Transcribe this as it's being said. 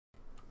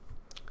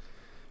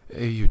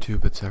Hey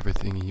YouTube, it's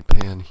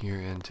EverythingEpan here,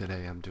 and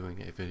today I'm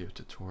doing a video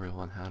tutorial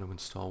on how to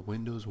install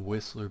Windows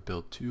Whistler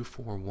build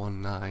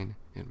 2419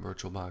 in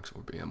Virtualbox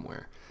or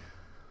VMware.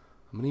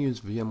 I'm going to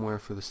use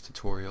VMware for this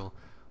tutorial,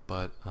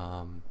 but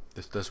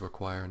this does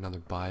require another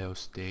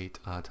BIOS date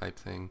type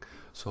thing.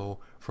 So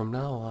from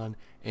now on,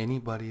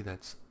 anybody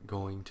that's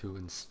going to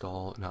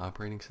install an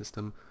operating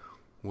system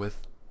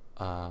with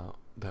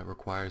that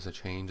requires a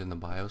change in the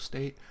BIOS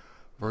date,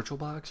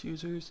 Virtualbox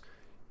users,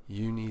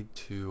 you need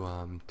to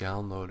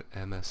download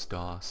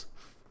MS-DOS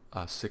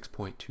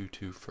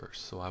 6.22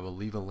 first. So I will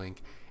leave a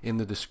link in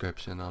the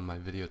description on my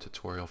video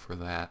tutorial for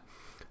that,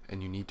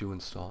 and you need to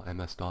install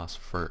MS-DOS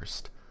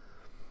first.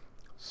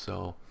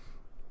 So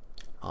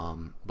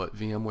but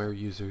VMware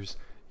users,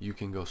 you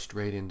can go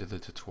straight into the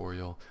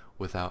tutorial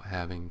without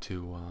having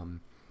to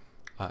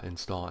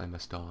install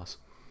MS-DOS.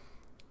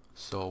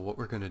 So what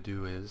we're going to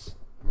do is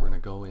we're going to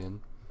go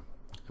in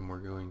and we're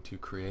going to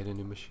create a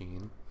new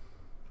machine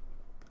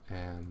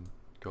and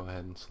go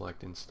ahead and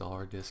select install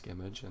our disk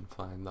image and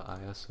find the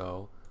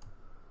ISO.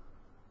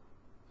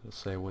 It'll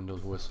say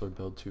Windows Whistler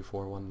build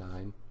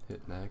 2419,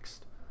 hit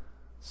next.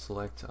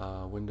 Select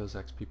Windows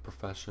XP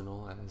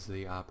Professional as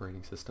the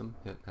operating system,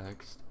 hit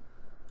next,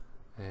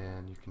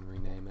 and you can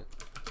rename it.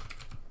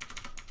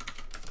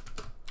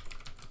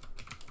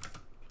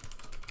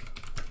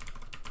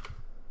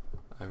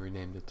 I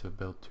renamed it to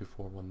build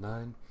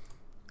 2419,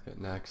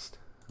 hit next,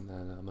 and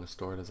then I'm going to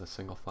store it as a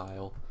single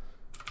file.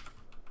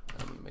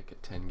 I'm going to make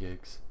it 10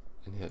 gigs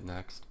and hit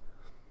next,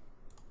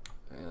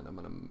 and I'm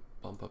going to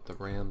bump up the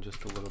RAM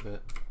just a little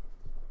bit,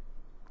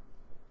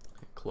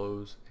 hit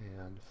close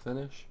and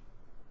finish,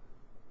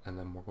 and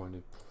then we're going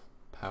to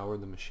power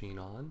the machine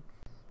on.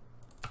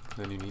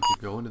 Then you need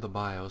to go into the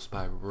BIOS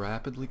by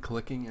rapidly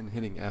clicking and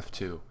hitting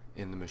F2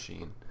 in the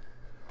machine.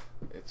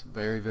 It's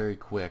very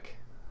quick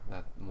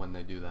when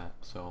they do that.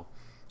 So,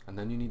 and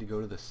then you need to go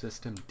to the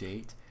system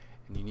date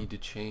and you need to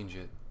change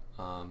it.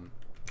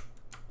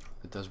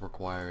 It does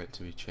require it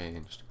to be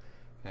changed,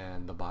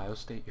 and the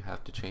BIOS date you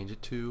have to change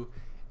it to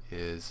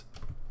is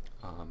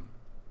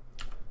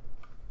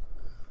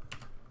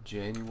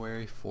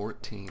January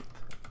 14th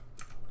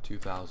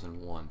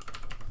 2001.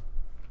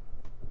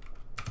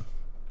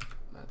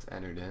 That's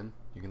entered in.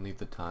 You can leave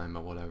the time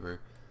or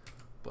whatever,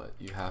 but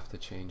you have to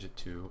change it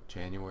to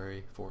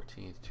January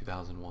 14th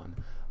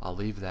 2001. I'll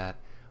leave that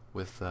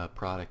with the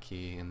product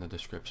key in the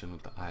description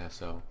with the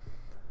ISO.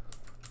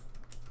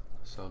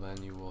 So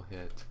then you will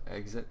hit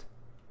exit,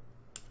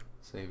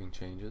 saving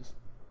changes,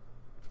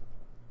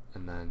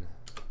 and then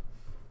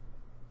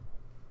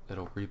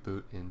it'll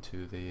reboot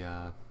into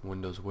the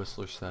Windows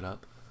Whistler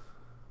setup.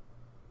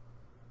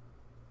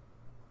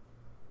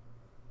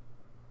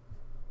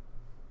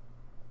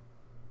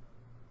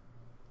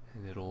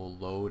 And it'll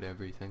load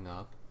everything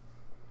up.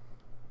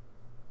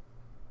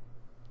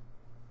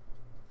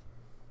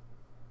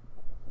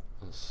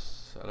 Let's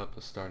set up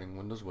a starting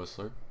Windows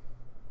Whistler.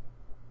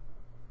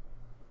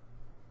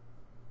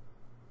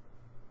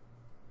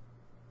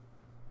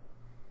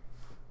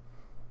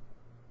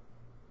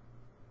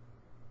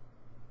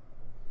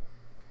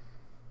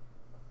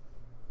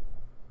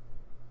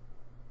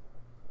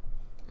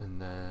 And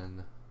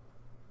then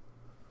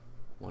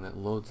when it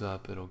loads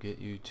up, it'll get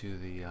you to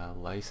the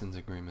license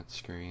agreement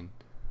screen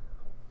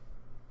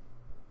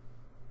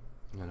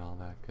and all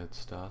that good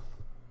stuff.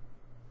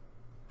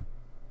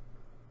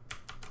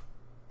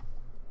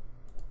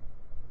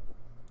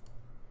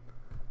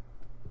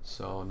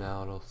 So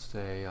now it'll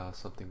say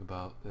something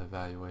about the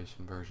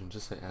evaluation version.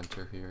 Just hit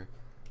enter here,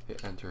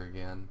 hit enter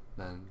again,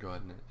 then go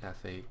ahead and hit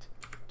F8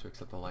 to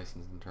accept the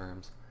license and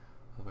terms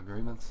of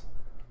agreements.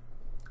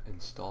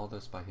 Install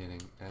this by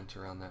hitting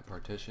enter on that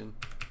partition.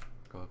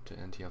 Go up to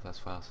NTFS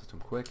file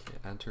system quick, hit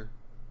enter.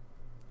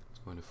 It's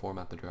going to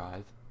format the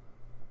drive.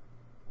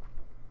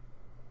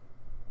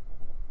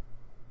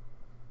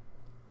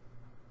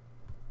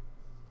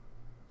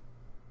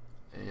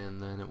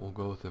 And then it will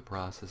go through the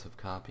process of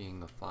copying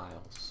the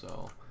files.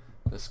 So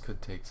this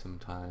could take some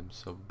time.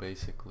 So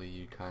basically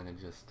you kind of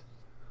just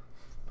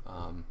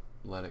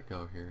let it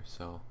go here.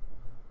 So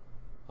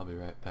I'll be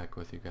right back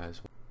with you guys.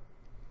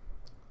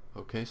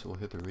 Okay, so we'll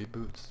hit the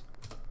reboots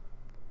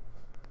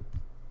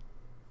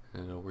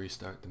and it'll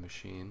restart the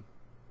machine,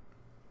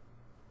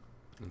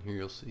 and here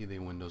you'll see the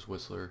Windows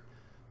Whistler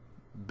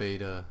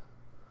beta,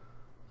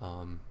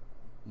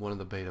 one of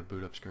the beta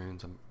boot up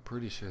screens. I'm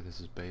pretty sure this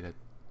is beta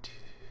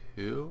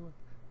 2,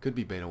 could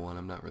be beta 1,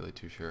 I'm not really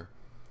too sure.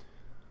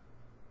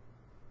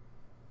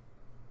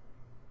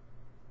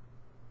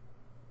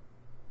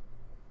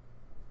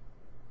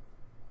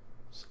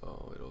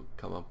 So it'll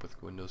come up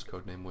with Windows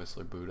codename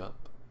Whistler boot up.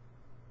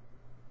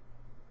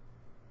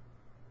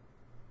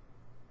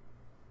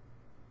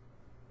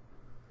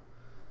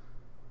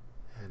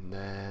 And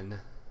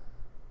then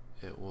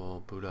it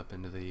will boot up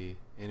into the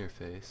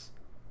interface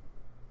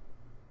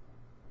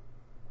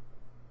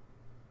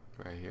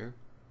right here,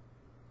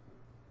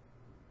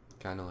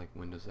 kind of like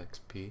Windows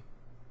XP.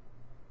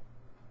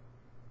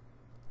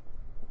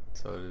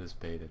 So it is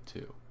beta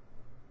 2,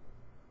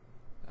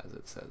 as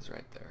it says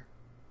right there.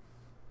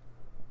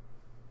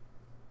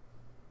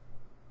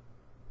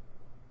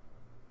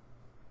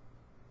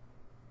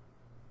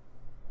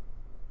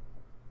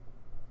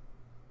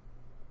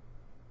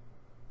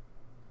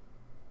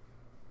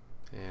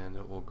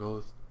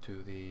 go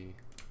to the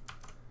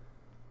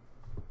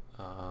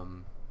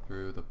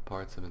through the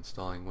parts of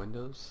installing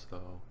Windows,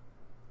 so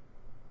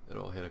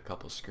it'll hit a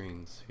couple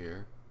screens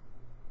here.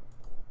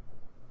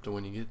 So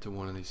when you get to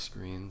one of these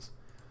screens,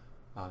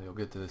 you'll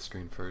get to this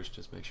screen first.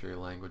 Just make sure your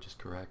language is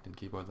correct and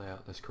keyboard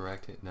layout is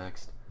correct. Hit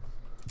next.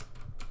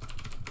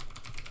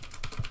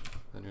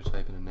 Then you're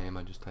typing a name.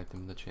 I just typed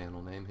in the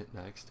channel name. Hit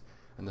next.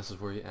 And this is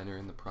where you enter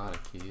in the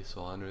product key.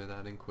 So I'll enter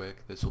that in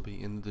quick. This will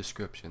be in the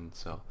description.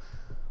 So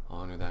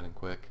I'll enter that in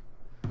quick.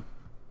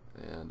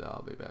 And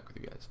I'll be back with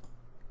you guys.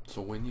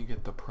 So when you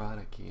get the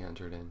product key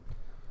entered in,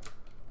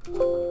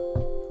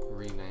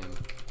 rename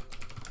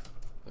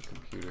the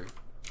computer.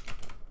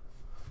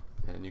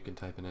 And you can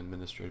type an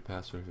administrative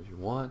password if you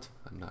want.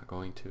 I'm not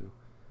going to.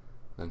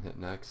 Then hit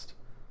next.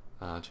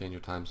 Change your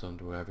time zone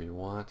to wherever you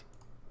want,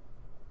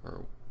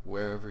 or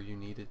wherever you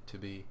need it to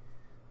be,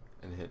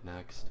 and hit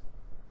next.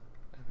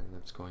 And then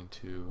it's going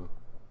to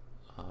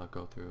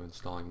go through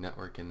installing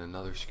network, and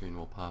another screen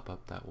will pop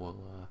up that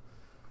will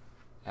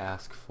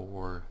ask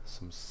for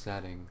some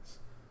settings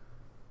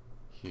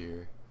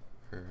here,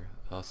 or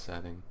a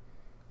setting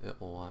it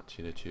will want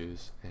you to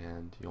choose,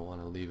 and you'll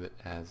want to leave it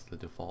as the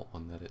default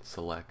one that it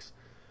selects,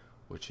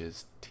 which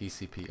is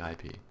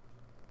TCP/IP.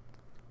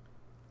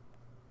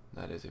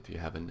 That is if you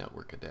have a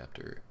network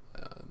adapter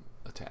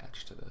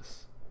attached to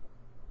this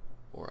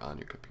or on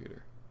your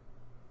computer.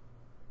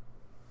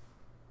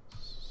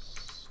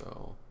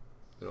 So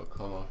it'll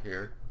come up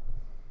here,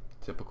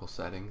 typical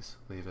settings,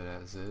 leave it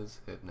as is,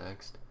 hit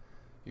next.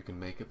 You can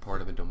make it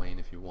part of a domain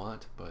if you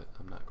want, but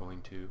I'm not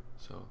going to,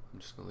 so I'm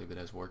just going to leave it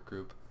as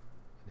workgroup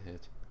and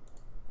hit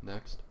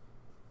next.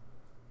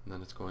 And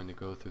then it's going to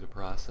go through the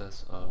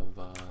process of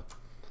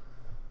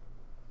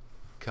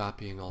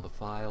copying all the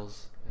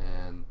files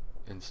and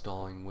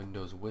installing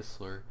Windows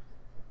Whistler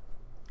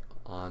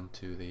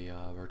onto the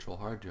virtual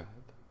hard drive.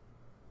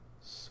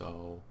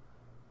 So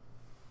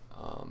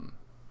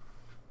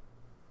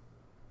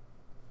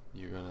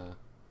you're gonna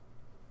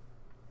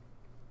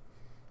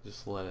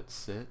just let it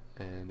sit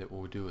and it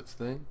will do its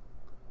thing,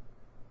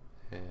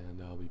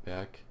 and I'll be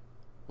back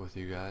with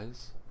you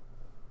guys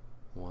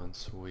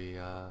once we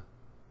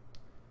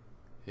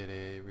hit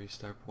a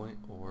restart point,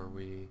 or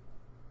we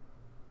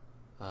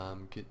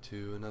get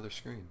to another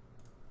screen.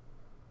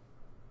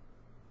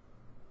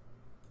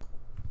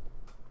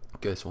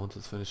 Okay, so once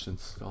it's finished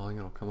installing,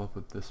 it'll come up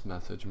with this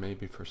message.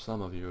 Maybe for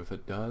some of you, if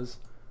it does,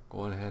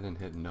 go ahead and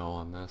hit no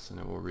on this and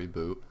it will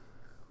reboot.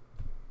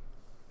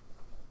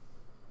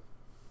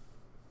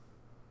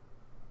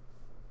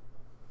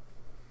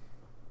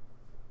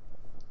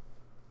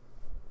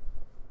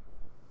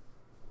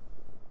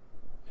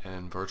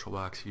 And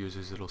Virtualbox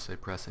users, it'll say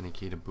press any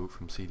key to boot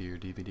from CD or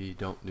DVD.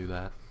 Don't do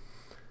that.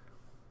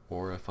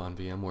 Or if on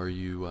VMware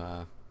you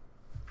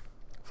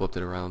flipped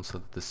it around so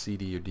that the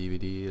CD or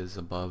DVD is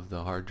above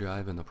the hard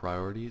drive in the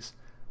priorities,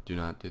 do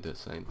not do the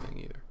same thing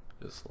either.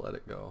 Just let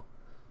it go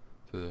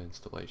through the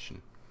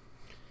installation.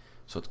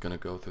 So it's going to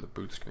go through the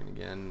boot screen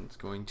again. It's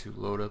going to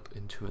load up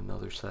into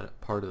another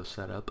part of the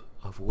setup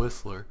of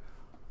Whistler.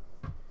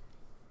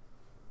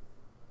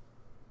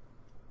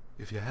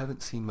 If you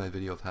haven't seen my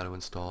video of how to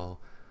install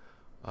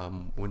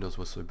Windows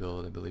Whistler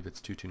build, I believe it's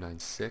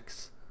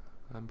 2296,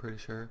 I'm pretty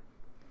sure.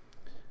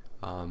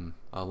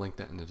 I'll link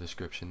that in the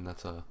description.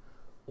 That's a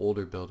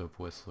older build of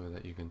Whistler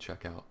that you can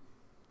check out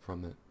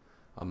from it.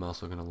 I'm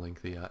also going to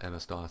link the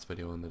MS-DOS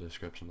video in the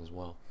description as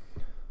well.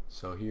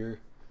 So here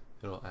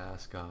it'll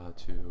ask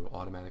to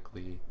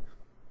automatically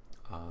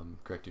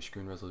correct your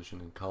screen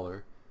resolution and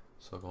color.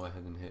 So go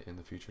ahead and hit in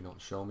the future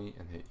don't show me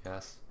and hit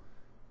yes.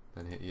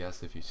 Then hit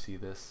yes if you see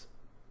this.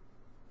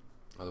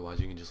 Otherwise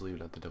you can just leave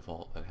it at the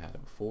default that had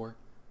it before.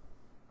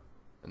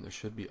 And there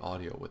should be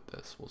audio with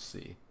this, we'll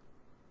see.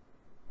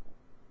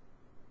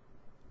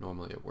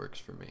 Normally it works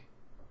for me.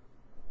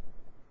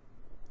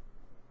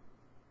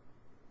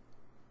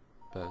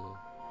 But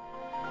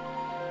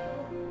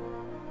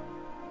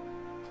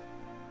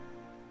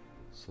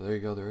so there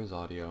you go, there is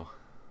audio.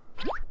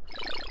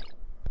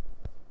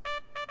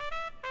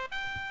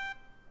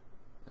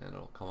 And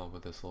it'll come up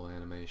with this little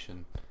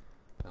animation.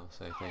 It'll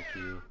say thank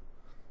you,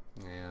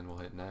 and we'll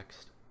hit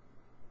next.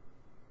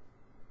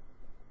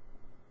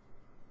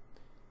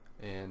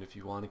 And if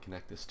you want to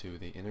connect this to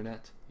the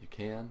internet, you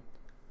can.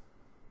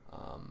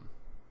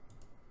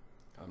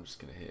 I'm just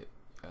gonna hit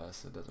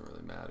yes, it doesn't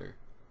really matter.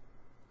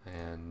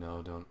 And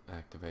no, don't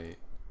activate.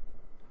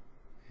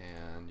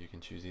 And you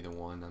can choose either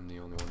one. I'm the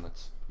only one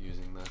that's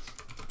using this.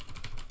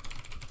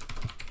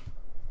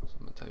 So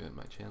I'm gonna type in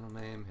my channel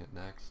name, hit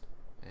next,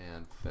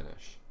 and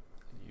finish.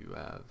 And you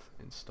have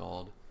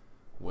installed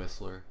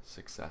Whistler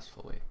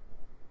successfully.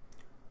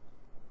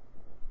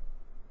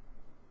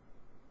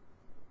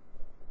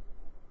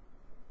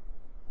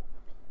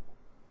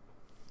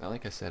 Now,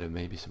 like I said in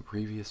maybe some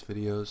previous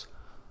videos,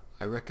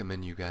 I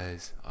recommend you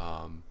guys,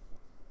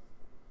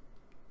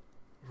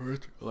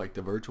 like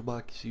the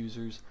Virtualbox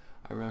users,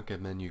 I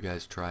recommend you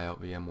guys try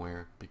out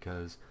VMware,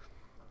 because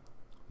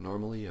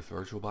normally if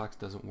Virtualbox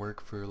doesn't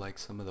work for like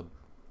some of the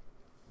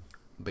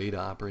beta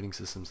operating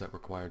systems that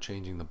require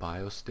changing the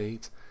BIOS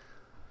states,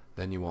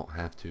 then you won't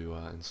have to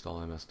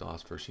install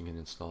MS-DOS. First you can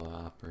install the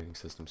operating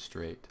system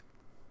straight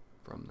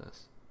from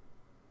this.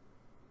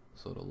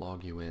 So to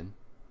log you in,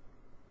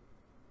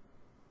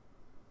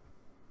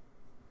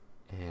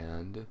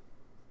 and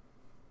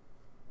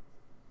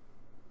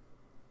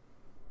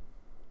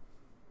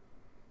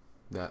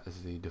that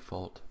is the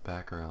default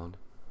background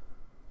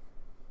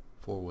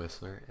for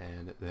Whistler,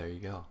 and there you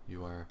go.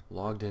 You are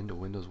logged into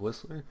Windows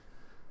Whistler.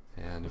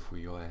 And if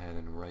we go ahead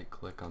and right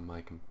click on my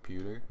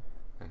computer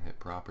and hit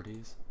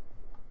properties,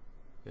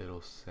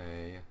 it'll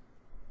say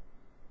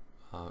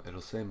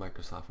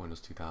Microsoft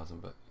Windows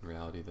 2000, but in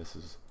reality this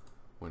is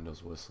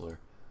Windows Whistler.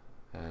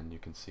 And you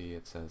can see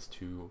it says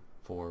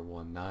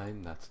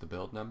 2419, that's the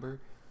build number,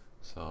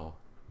 so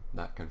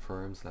that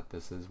confirms that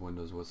this is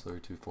Windows Whistler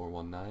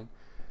 2419.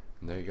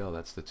 And there you go,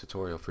 that's the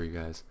tutorial for you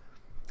guys.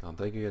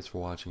 Thank you guys for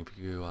watching. If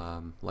you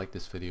like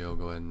this video,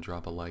 go ahead and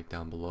drop a like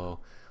down below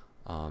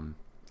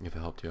if it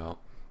helped you out,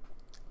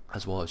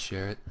 as well as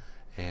share it,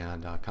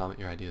 and comment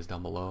your ideas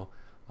down below.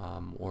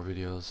 More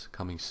videos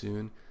coming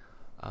soon.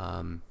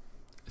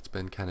 It's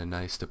been kind of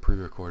nice to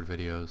pre-record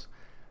videos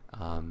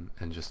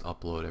and just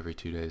upload every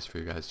 2 days for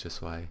you guys, just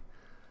so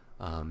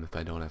if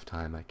I don't have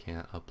time I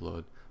can't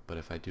upload, but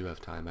if I do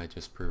have time I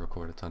just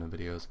pre-record a ton of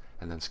videos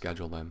and then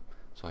schedule them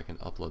so I can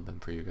upload them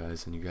for you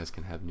guys, and you guys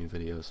can have new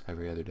videos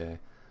every other day.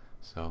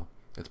 So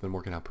it's been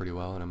working out pretty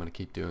well, and I'm going to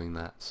keep doing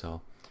that.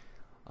 So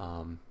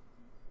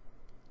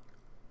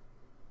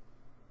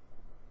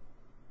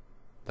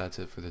that's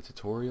it for the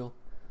tutorial.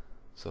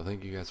 So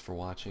thank you guys for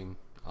watching.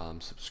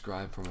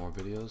 Subscribe for more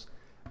videos,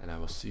 and I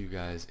will see you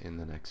guys in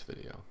the next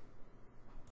video.